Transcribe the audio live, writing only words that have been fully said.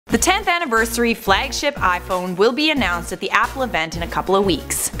The 10th anniversary flagship iPhone will be announced at the Apple event in a couple of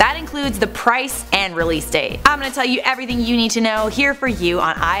weeks. That includes the price and release date. I'm going to tell you everything you need to know here for you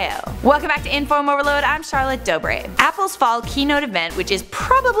on I.O. Welcome back to InformOverload, I'm Charlotte Dobre. Apple's fall keynote event, which is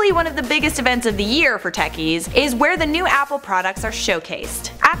probably one of the biggest events of the year for techies, is where the new Apple products are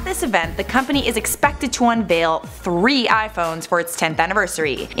showcased. At this event, the company is expected to unveil 3 iPhones for its 10th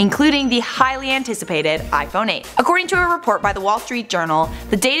anniversary, including the highly anticipated iPhone 8. According to a report by the Wall Street Journal,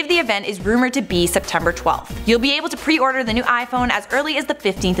 the date of the event is rumored to be September 12th. You'll be able to pre-order the new iPhone as early as the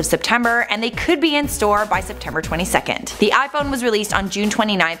 15th of September, and they could be in store by September 22nd. The iPhone was released on June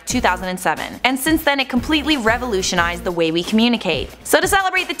 29, 2007, and since then it completely revolutionized the way we communicate. So to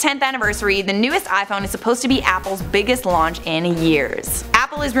celebrate the 10th anniversary, the newest iPhone is supposed to be Apple's biggest launch in years.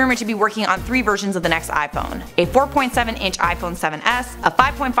 Apple is rumored to be working on 3 versions of the next iPhone: a 4.7-inch iPhone 7s, a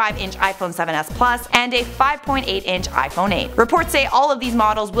 5.5-inch iPhone 7s Plus, and a 5.8-inch iPhone 8. Reports say all of these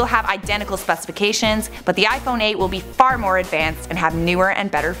models will have identical specifications, but the iPhone 8 will be far more advanced and have newer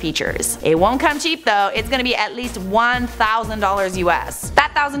and better features. It won't come cheap though, it's going to be at least $1,000 US.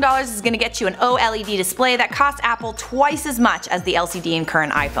 That $1,000 is going to get you an OLED display that costs Apple twice as much as the LCD in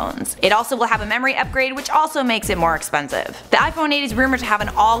current iPhones. It also will have a memory upgrade, which also makes it more expensive. The iPhone 8 is rumored to have an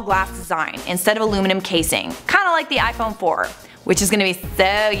all-glass design instead of aluminum casing, kinda like the iPhone 4. Which is going to be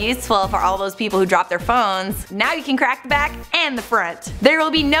so useful for all those people who drop their phones. Now you can crack the back and the front. There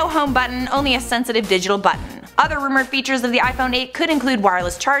will be no home button, only a sensitive digital button. Other rumored features of the iPhone 8 could include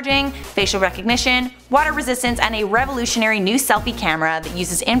wireless charging, facial recognition, water resistance, and a revolutionary new selfie camera that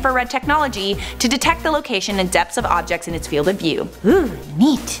uses infrared technology to detect the location and depths of objects in its field of view. Ooh,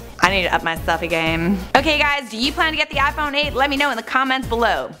 neat. I need to up my selfie game. Okay guys, do you plan to get the iPhone 8? Let me know in the comments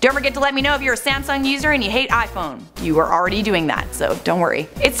below. Don't forget to let me know if you're a Samsung user and you hate iPhone. You are already doing that, so don't worry.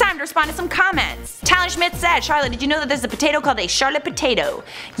 It's time to respond to some comments. Talon Schmidt said, Charlotte, did you know that there's a potato called a Charlotte potato?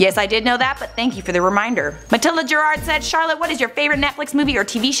 Yes, I did know that, but thank you for the reminder. Matilda Gerard said, Charlotte, what is your favorite Netflix movie or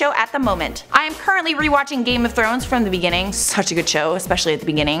TV show at the moment? I am currently rewatching Game of Thrones from the beginning. Such a good show, especially at the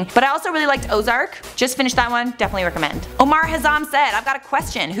beginning. But I also really liked Ozark. Just finished that one, definitely recommend. Omar Hazam said, I've got a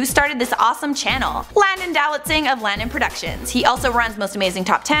question. Who started this awesome channel? Landon Dowlitsing of Landon Productions. He also runs Most Amazing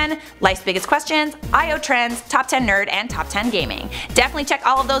Top 10, Life's Biggest Questions, I.O. Trends, Top 10 Nerd, and Top 10 Gaming. Definitely check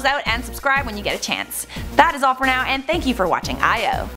all of those out and subscribe when you get a chance. That is all for now, and thank you for watching I.O.